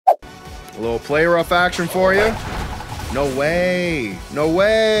A little play rough action for you. No way. No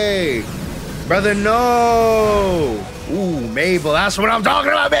way. Brother, no. Ooh, Mabel. That's what I'm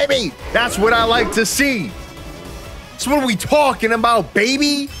talking about, baby. That's what I like to see. So what are we talking about,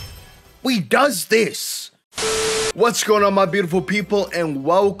 baby? We does this. What's going on, my beautiful people, and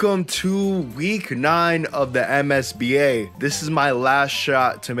welcome to week 9 of the MSBA. This is my last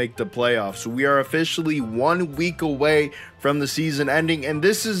shot to make the playoffs. We are officially 1 week away from the season ending, and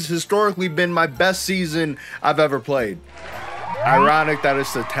this has historically been my best season I've ever played. Ironic that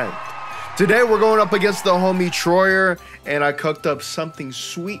it's the 10th. Today we're going up against the homie Troyer, and I cooked up something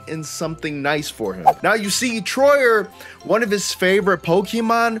sweet and something nice for him. Now you see, Troyer, one of his favorite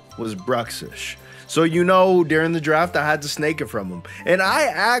Pokemon was Bruxish. So you know, during the draft, I had to snake it from him. And I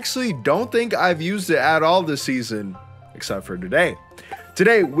actually don't think I've used it at all this season, except for today.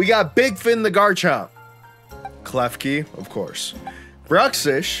 Today, we got Big Finn the Garchomp. Klefki, of course.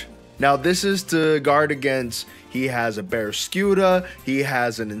 Bruxish, now this is to guard against, he has a Barraskewda, he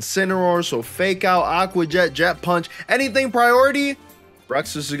has an Incineroar, so Fake Out, Aqua Jet, Jet Punch, anything priority,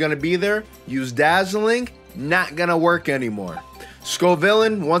 Bruxish is gonna be there. Use Dazzling, not gonna work anymore.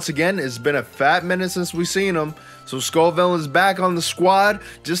 Scovillain, once again, it's been a fat minute since we've seen him. So Scovillain is back on the squad,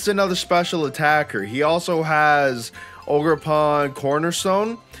 just another special attacker. He also has Ogerpon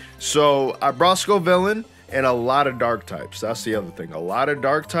Cornerstone. So I brought Scovillain and a lot of dark types. That's the other thing, a lot of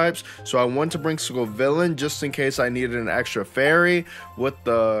dark types. So I want to bring Scovillain just in case I needed an extra fairy with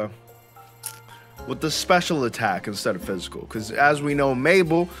the special attack instead of physical, because as we know,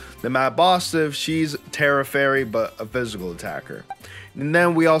 Mabel, the Mad Boss, she's Terra Fairy but a physical attacker. And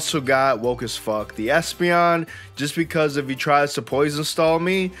then we also got woke as fuck the Espeon, just because if he tries to poison stall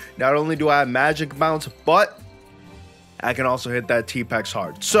me, not only do I have magic bounce, but I can also hit that T-Pex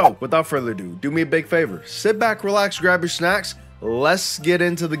hard. So without further ado, do me a big favor, sit back, relax, grab your snacks, let's get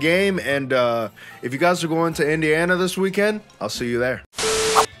into the game. And if you guys are going to Indiana this weekend, I'll see you there.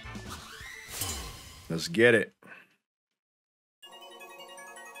 Let's get it.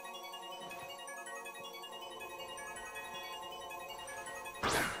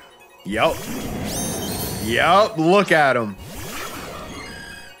 Yup. Yup, look at him.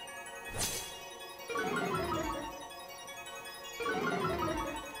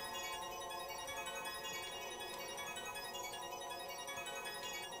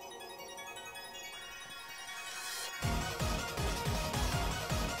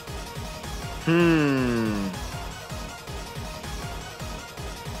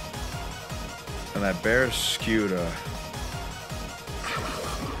 And that Barraskewda.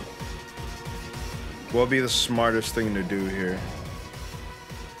 What would be the smartest thing to do here?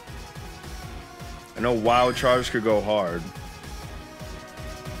 I know Wild Charge could go hard.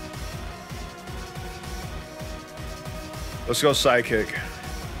 Let's go Psychic.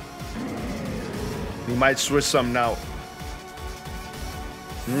 He might switch something out.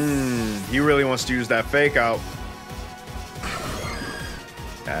 He really wants to use that Fake Out.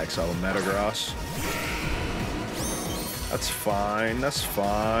 Axel Metagross. That's fine. That's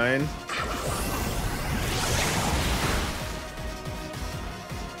fine.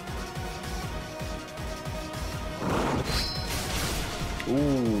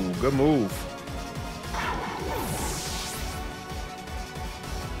 Ooh, good move.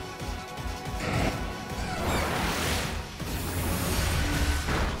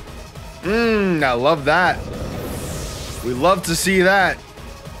 I love that. We love to see that.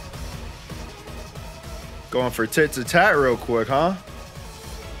 Going for tit to tat real quick, huh?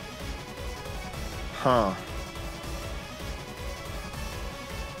 Huh.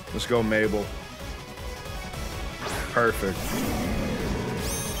 Let's go, Mabel. Perfect.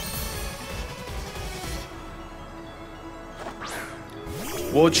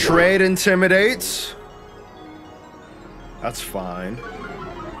 We'll trade Intimidates. That's fine.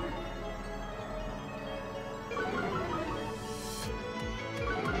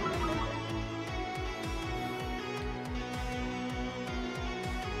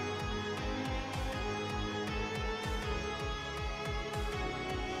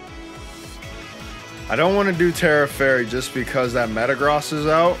 I don't want to do Terra Fairy just because that Metagross is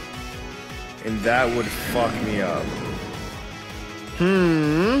out, and that would fuck me up.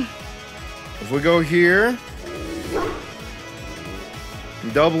 If we go here,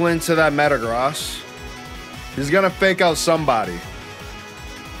 double into that Metagross, he's gonna Fake Out somebody.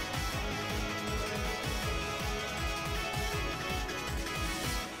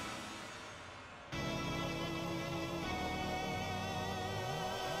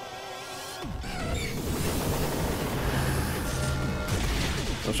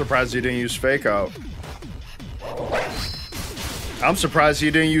 I'm surprised he didn't use Fake Out. I'm surprised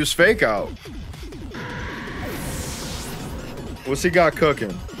he didn't use fake out. What's he got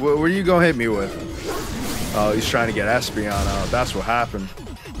cooking? What are you gonna hit me with? Oh, he's trying to get Espeon out. That's what happened.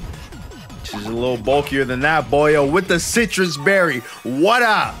 She's a little bulkier than that, boyo, with the citrus berry. What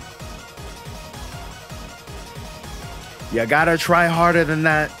up? You gotta try harder than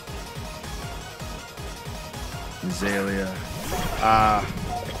that. Azalea.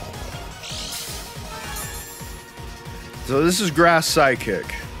 So this is Grass Psychic.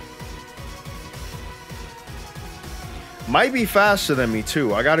 Might be faster than me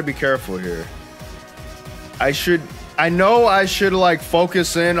too. I gotta be careful here. I know I should like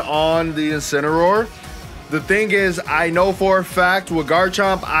focus in on the Incineroar. The thing is, I know for a fact with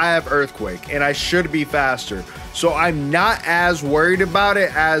Garchomp, I have Earthquake and I should be faster. So I'm not as worried about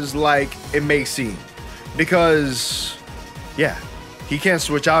it as like it may seem. Because, yeah, he can't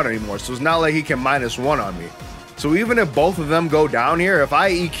switch out anymore. So it's not like he can -1 on me. So even if both of them go down here, if I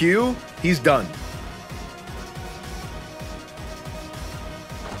EQ, he's done.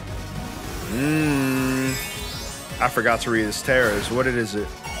 I forgot to read his Terras. What it is?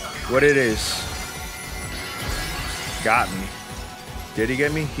 What it is? Got me. Did he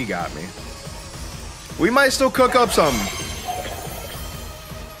get me? He got me. We might still cook up something.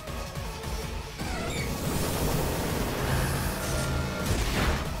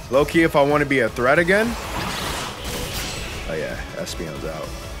 Low key, if I want to be a threat again. Oh yeah, Espeon's out.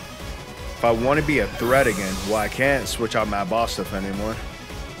 If I want to be a threat again, well, I can't switch out my boss stuff anymore.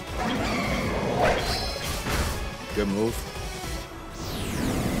 Good move.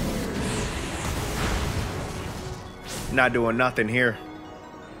 Not doing nothing here.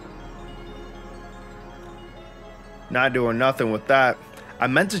 Not doing nothing with that. I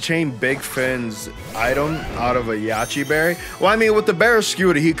meant to chain Big Finn's item out of a Yachi Berry. Well, I mean, with the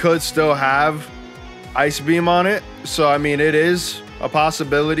Barraskewda, he could still have Ice Beam on it. So, I mean, it is a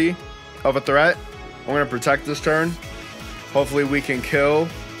possibility of a threat. I'm going to protect this turn. Hopefully we can kill.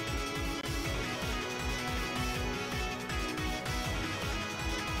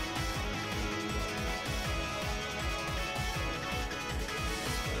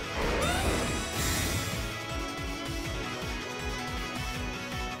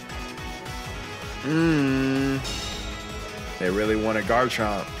 They really want a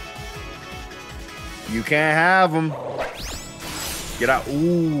Garchomp. You can't have them. Get out.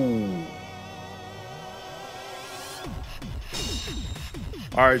 Ooh.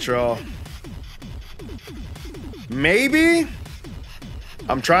 All right, y'all. Maybe?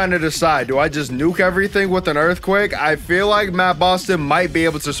 I'm trying to decide. Do I just nuke everything with an Earthquake? I feel like Matt Boston might be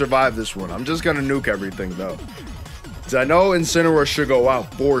able to survive this one. I'm just going to nuke everything, though. Because I know Incineroar should go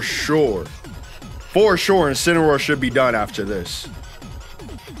out for sure. For sure, Incineroar should be done after this.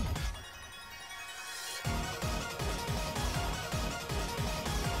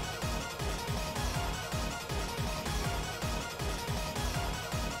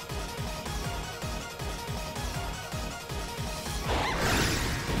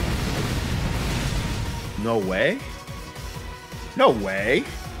 No way? No way?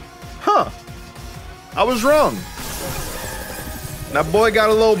 Huh. I was wrong. That boy got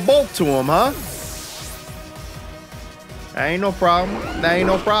a little bulk to him, huh? That ain't no problem. That ain't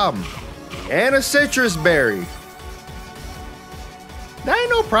no problem. And a citrus berry. That ain't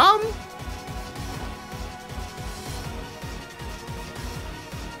no problem.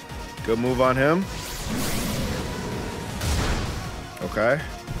 Good move on him. Okay.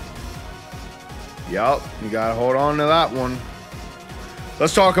 Yup, you gotta hold on to that one.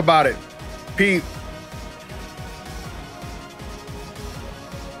 Let's talk about it. Pete.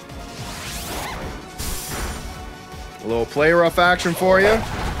 A little play rough action for you.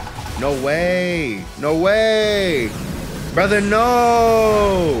 No way. No way. Brother,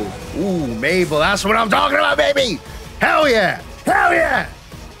 no. Ooh, Mabel. That's what I'm talking about, baby. Hell yeah. Hell yeah.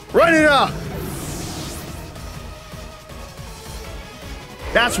 Run it up.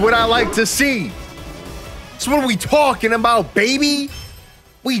 That's what I like to see. That's what we talking about, baby.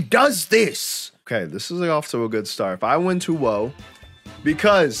 We does this. Okay, this is off to a good start. If I win 2-0,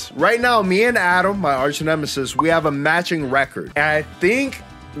 because right now, me and Adam, my arch nemesis, we have a matching record. And I think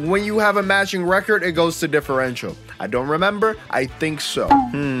when you have a matching record, it goes to differential. I don't remember. I think so.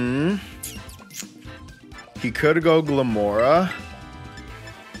 He could go Glamora.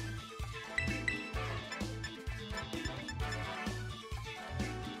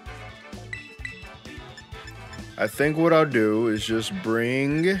 I think what I'll do is just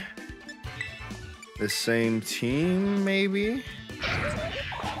bring the same team, maybe.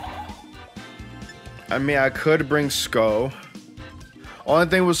 I mean, I could bring Sko. Only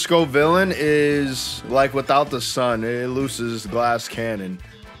thing with Scovillain is, like, without the sun, it loses glass cannon.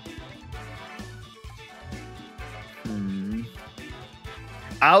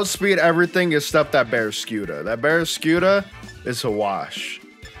 Outspeed everything except that Barraskewda. That Barraskewda is a wash.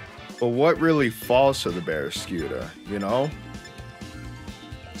 But what really falls to the Barraskewda, you know?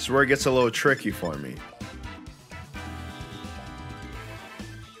 This is where it gets a little tricky for me.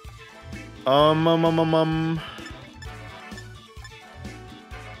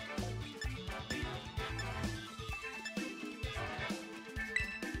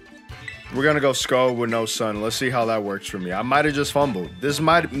 We're gonna go Skull with no sun. Let's see how that works for me. I might have just fumbled. This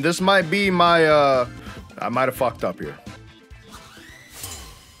might be my I might have fucked up here.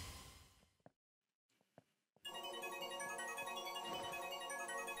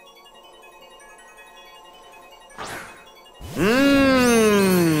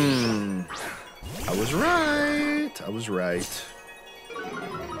 I was right. I was right.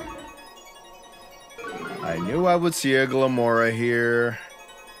 I knew I would see a Glamora here.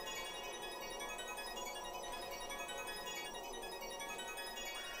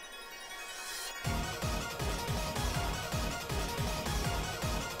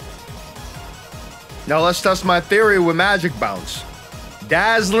 Now let's test my theory with Magic Bounce.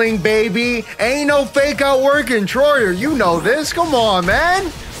 Dazzling, baby. Ain't no fake out working, Troyer. You know this. Come on,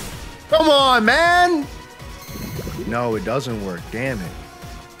 man. Come on, man. No, it doesn't work. Damn it.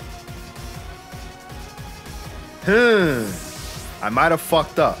 I might have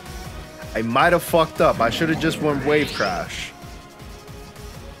fucked up. I should have just went Wave Crash.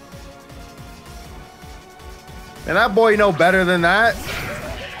 And that boy know better than that.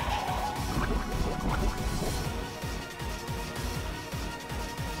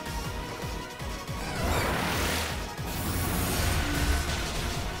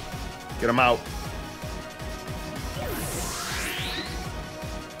 Get him out.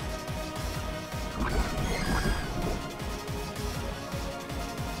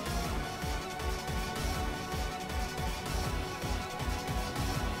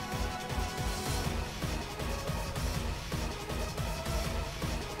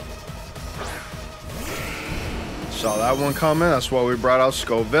 Saw that one coming. That's why we brought out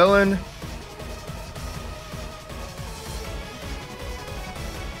Scovillain.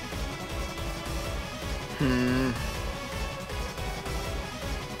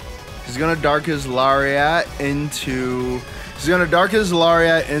 He's gonna dark his Lariat into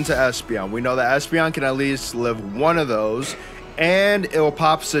Espeon. We know that Espeon can at least live one of those, and it will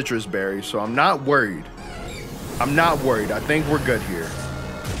pop Citrus Berry. So I'm not worried. I think we're good here.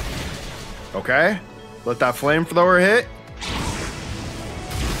 Okay, let that Flamethrower hit.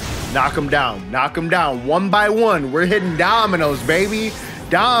 Knock him down one by one. We're hitting dominoes, baby,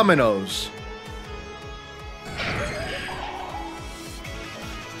 dominoes.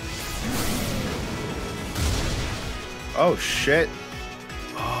 Oh, shit.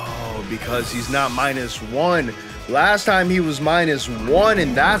 Oh, because he's not -1. Last time he was -1,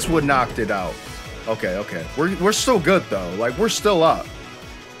 and that's what knocked it out. Okay. We're still good, though. Like, we're still up.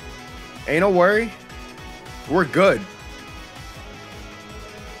 Ain't no worry. We're good.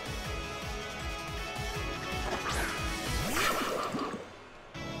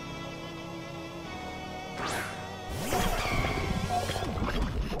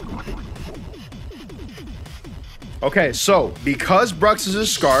 Okay, so because Brux is a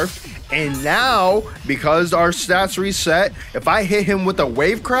Scarf, and now because our stats reset, if I hit him with a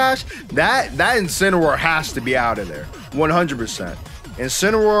Wave Crash, that Incineroar has to be out of there, 100%.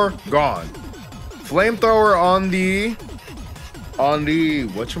 Incineroar gone. Flamethrower on the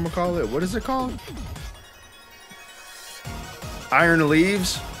whatchamacallit? What is it called? Iron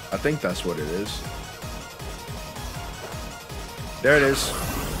Leaves. I think that's what it is. There it is.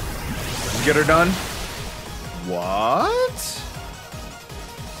 Get her done. What?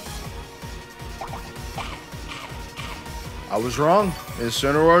 I was wrong.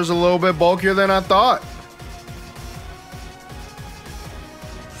 Incineroar is a little bit bulkier than I thought.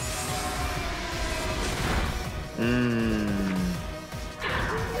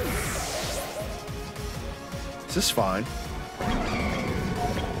 Is this fine?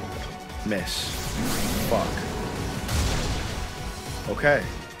 Miss. Fuck. Okay.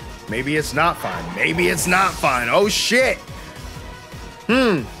 Maybe it's not fine. Maybe it's not fine. Oh, shit.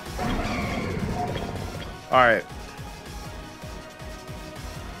 All right.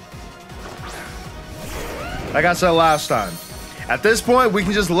 Like I said last time, at this point, we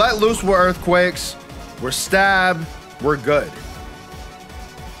can just let loose with Earthquakes. We're stabbed. We're good.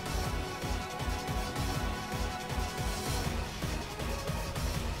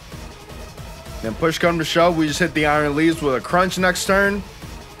 Then push come to shove, we just hit the Iron Leaves with a crunch next turn.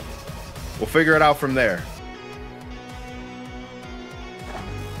 We'll figure it out from there.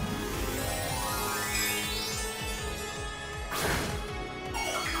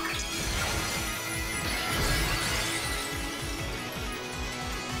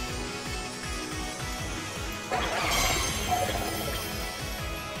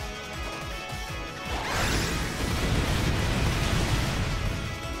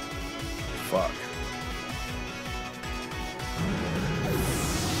 Fuck.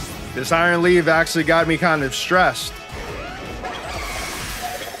 This Iron Leaf actually got me kind of stressed.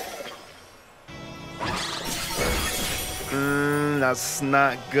 That's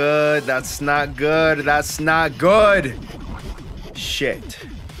not good. That's not good. That's not good. Shit.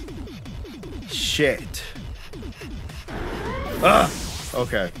 Shit. Ugh.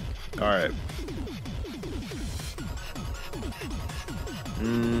 Okay. All right.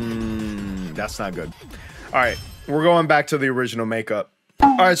 That's not good. All right. We're going back to the original makeup.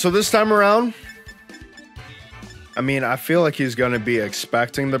 All right. So this time around, I mean, I feel like he's going to be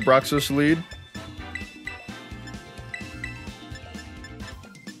expecting the Bruxus lead.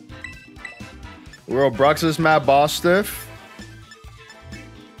 We'll go Bruxus, Mad Boss Stiff.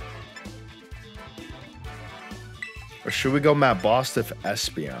 Or should we go Mad Boss Stiff,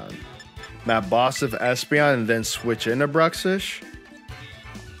 Espeon? Mad Boss Stiff, Espeon, and then switch into Bruxus?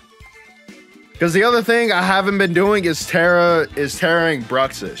 Because the other thing I haven't been doing is terraing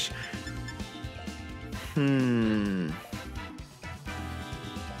Bruxus.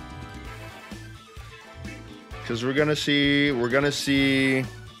 Because we're gonna see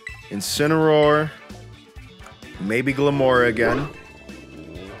Incineroar, maybe Glimmora again.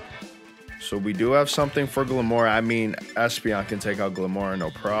 So we do have something for Glimmora. I mean, Espeon can take out Glimmora,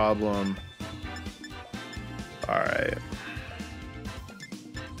 no problem. All right.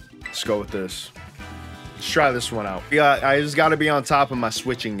 Let's go with this. Let's try this one out. Yeah, I just got to be on top of my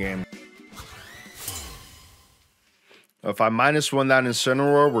switching game. If I -1 that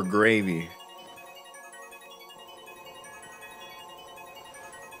Incineroar, we're gravy.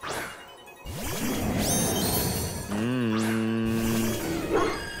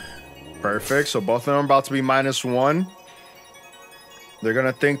 Perfect. So both of them are about to be -1. They're going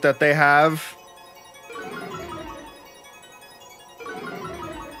to think that they have...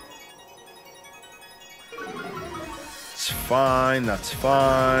 It's fine. That's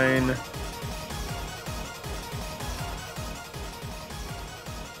fine.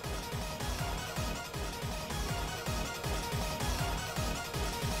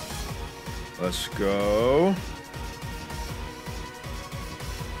 Let's go.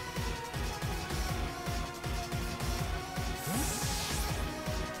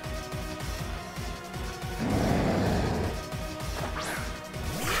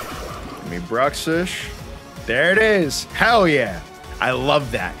 Bruxus. There it is. Hell yeah. I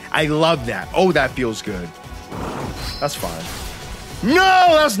love that. I love that. Oh, that feels good. That's fine.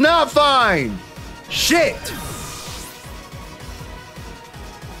 No, that's not fine. Shit.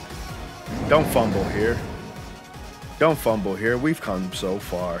 Don't fumble here. Don't fumble here. We've come so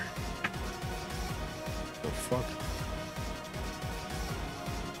far. Oh, fuck.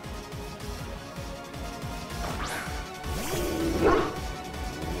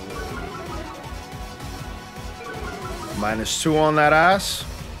 -2 on that ass.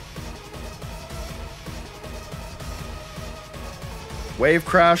 Wave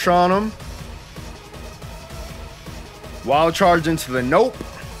crash on him. Wild charge into the nope.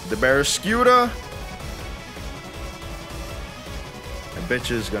 The Barrascuda. That bitch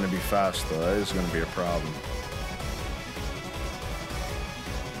is going to be fast though. That is going to be a problem.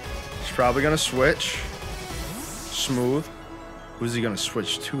 He's probably going to switch. Smooth. Who's he going to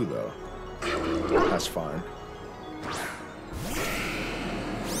switch to though? That's fine.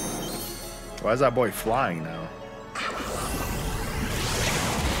 Why is that boy flying now?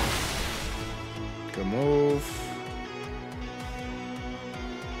 Good move.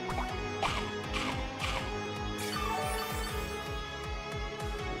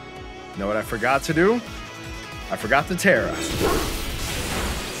 Know what I forgot to do? I forgot the Terra. Wait,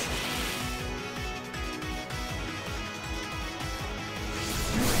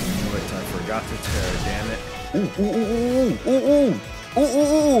 I forgot the Terra, damn it. Ooh, ooh, ooh, ooh, ooh, ooh,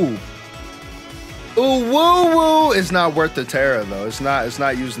 ooh, ooh. Ooh, woo, woo. It's not worth the Terra though. It's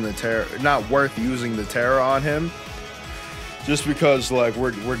not using the Terra. Not worth using the Terra on him. Just because like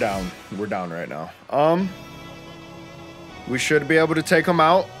we're down. We're down right now. We should be able to take him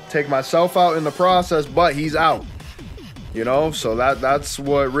out. Take myself out in the process, but he's out. You know, so that's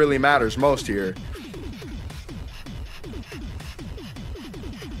what really matters most here.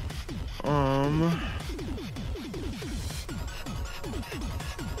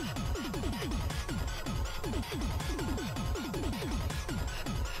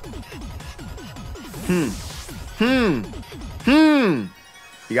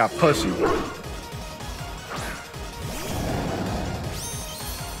 You got pussy.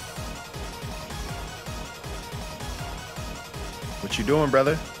 What you doing,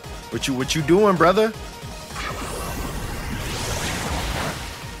 brother? What you doing, brother?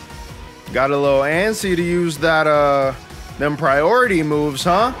 Got a little antsy to use that them priority moves,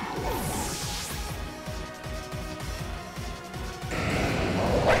 huh?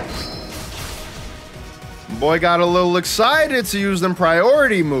 Boy got a little excited to use them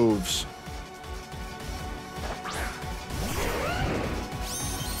priority moves.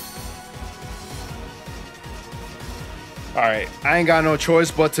 All right, I ain't got no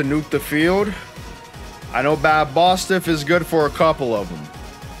choice but to nuke the field. I know bad boss stiff is good for a couple of them.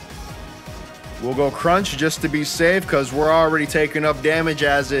 We'll go crunch just to be safe because we're already taking up damage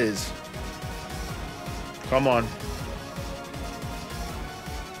as is. Come on.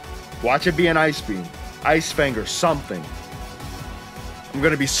 Watch it be an ice beam. Ice Fang or something. I'm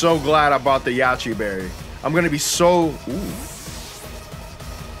gonna be so glad I bought the Yachi Berry. I'm gonna be so... Ooh.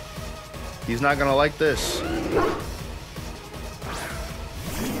 He's not gonna like this.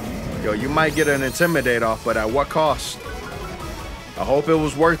 Yo, you might get an Intimidate off, but at what cost? I hope it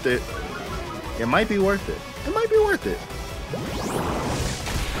was worth it. It might be worth it. It might be worth it.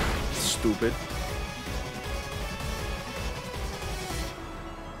 Stupid.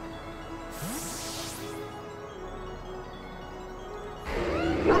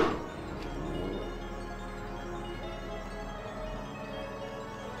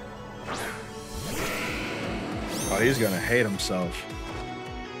 Oh, he's gonna hate himself.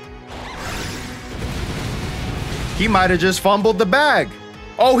 He might have just fumbled the bag.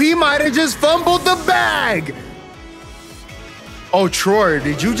 Oh, he might have just fumbled the bag. Oh, Troy,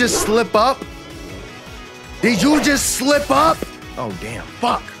 did you just slip up? Did you just slip up? Oh, damn,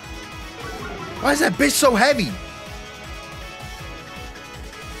 fuck. Why is that bitch so heavy?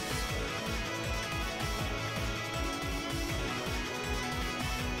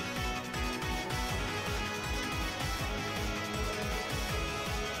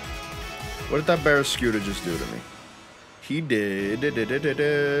 What did that Barracuda just do to me? He did.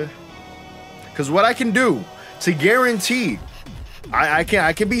 Because what I can do to guarantee, I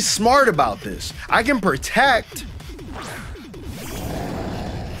can be smart about this. I can protect.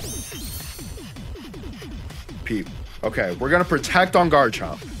 Peep. Okay, we're gonna protect on guard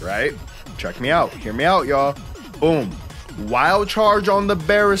chomp, right? Check me out. Hear me out, y'all. Boom. Wild charge on the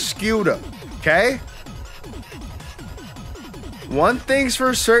Barracuda. Okay? One thing's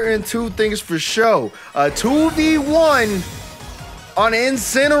for certain, two things for show. A 2v1 on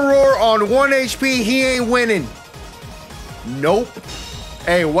Incineroar on 1 HP, he ain't winning. Nope.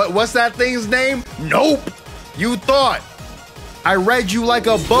 Hey, what's that thing's name? Nope. You thought. I read you like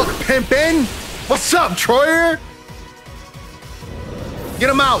a book, pimpin'. What's up, Troyer? Get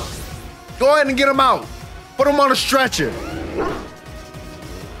him out. Go ahead and get him out. Put him on a stretcher.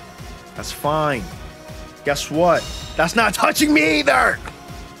 That's fine. Guess what? That's not touching me either.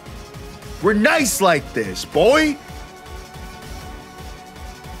 We're nice like this, boy.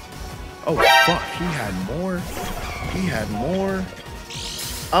 Oh, fuck. He had more. He had more.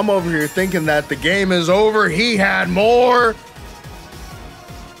 I'm over here thinking that the game is over. He had more.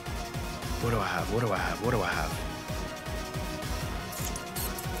 What do I have? What do I have? What do I have?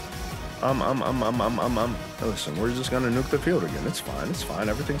 Listen, we're just gonna nuke the field again. It's fine. It's fine.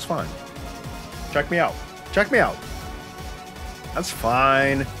 Everything's fine. Check me out. Check me out. That's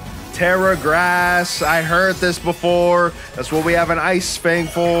fine. Terra Grass. I heard this before. That's what we have an Ice Fang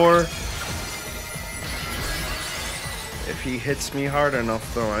for. If he hits me hard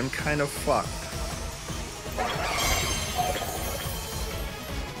enough, though, I'm kind of fucked.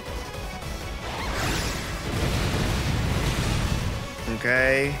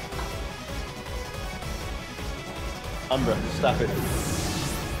 Okay. Umbra, stop it.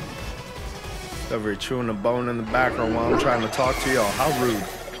 Over here chewing a bone in the background while I'm trying to talk to y'all. How rude.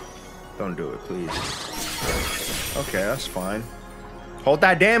 Don't do it, please. Okay, that's fine. Hold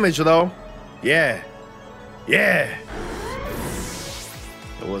that damage, though. Yeah. Yeah.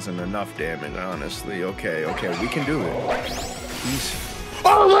 It wasn't enough damage, honestly. Okay, okay, we can do it. Easy.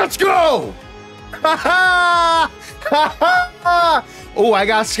 Oh, let's go! Ha ha! Ha ha! Oh, I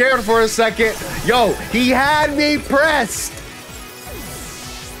got scared for a second. Yo, he had me pressed.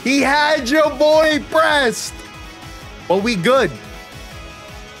 He had your boy pressed. But we good.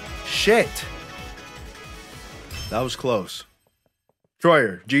 Shit. That was close.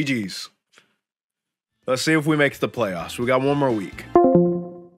 Troyer, GG's. Let's see if we make the playoffs. We got one more week.